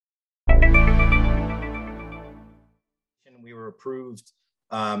We were approved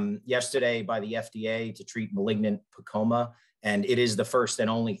yesterday by the FDA to treat malignant PEComa, and it is the first and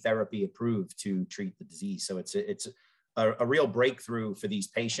only therapy approved to treat the disease. So it's a real breakthrough for these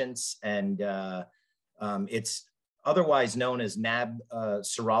patients, and it's otherwise known as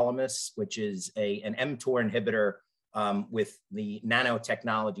Sirolimus, which is an mTOR inhibitor with the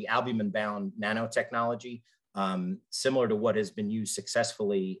nanotechnology, albumin-bound nanotechnology, similar to what has been used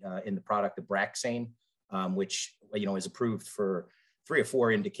successfully in the product Abraxane, which is approved for 3 or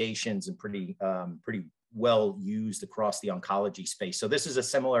 4 indications and pretty well used across the oncology space. So this is a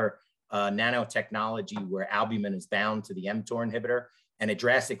similar nanotechnology where albumin is bound to the mTOR inhibitor, and it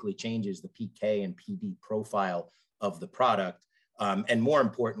drastically changes the PK and PD profile of the product, and more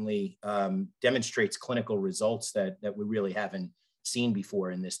importantly, demonstrates clinical results that we really haven't seen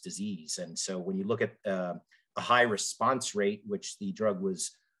before in this disease. And so when you look at a high response rate, which the drug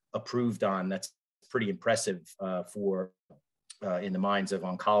was approved on, that's pretty impressive for in the minds of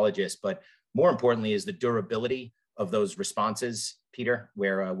oncologists. But more importantly is the durability of those responses, Peter,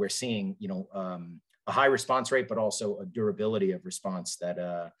 where we're seeing a high response rate, but also a durability of response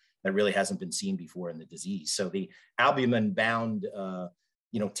that really hasn't been seen before in the disease. So the albumin-bound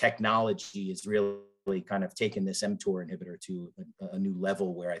technology is really kind of taken this mTOR inhibitor to a new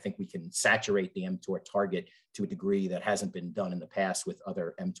level, where I think we can saturate the mTOR target to a degree that hasn't been done in the past with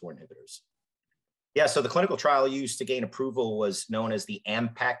other mTOR inhibitors. Yeah, so the clinical trial used to gain approval was known as the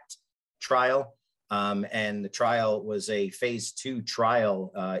AMPACT trial. And the trial was a phase 2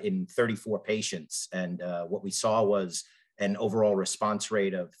 trial in 34 patients. And what we saw was an overall response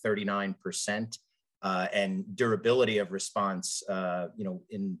rate of 39% and durability of response,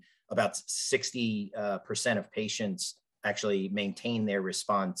 in about 60% of patients actually maintain their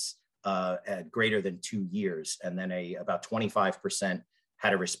response at greater than 2 years. And then about 25%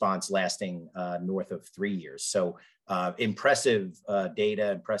 had a response lasting north of 3 years. So impressive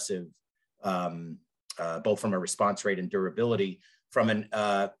data, impressive both from a response rate and durability. From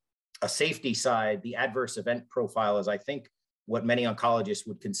a safety side, the adverse event profile is, I think, what many oncologists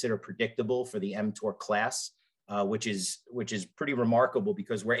would consider predictable for the mTOR class, which is pretty remarkable,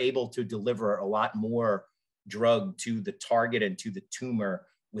 because we're able to deliver a lot more drug to the target and to the tumor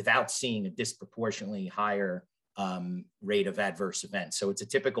without seeing a disproportionately higher rate of adverse events. So it's a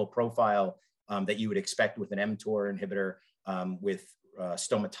typical profile that you would expect with an mTOR inhibitor, with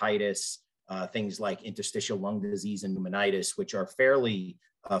stomatitis, things like interstitial lung disease and pneumonitis, which are fairly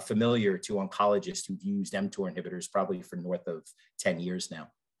familiar to oncologists who've used mTOR inhibitors probably for north of 10 years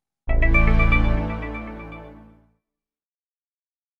now.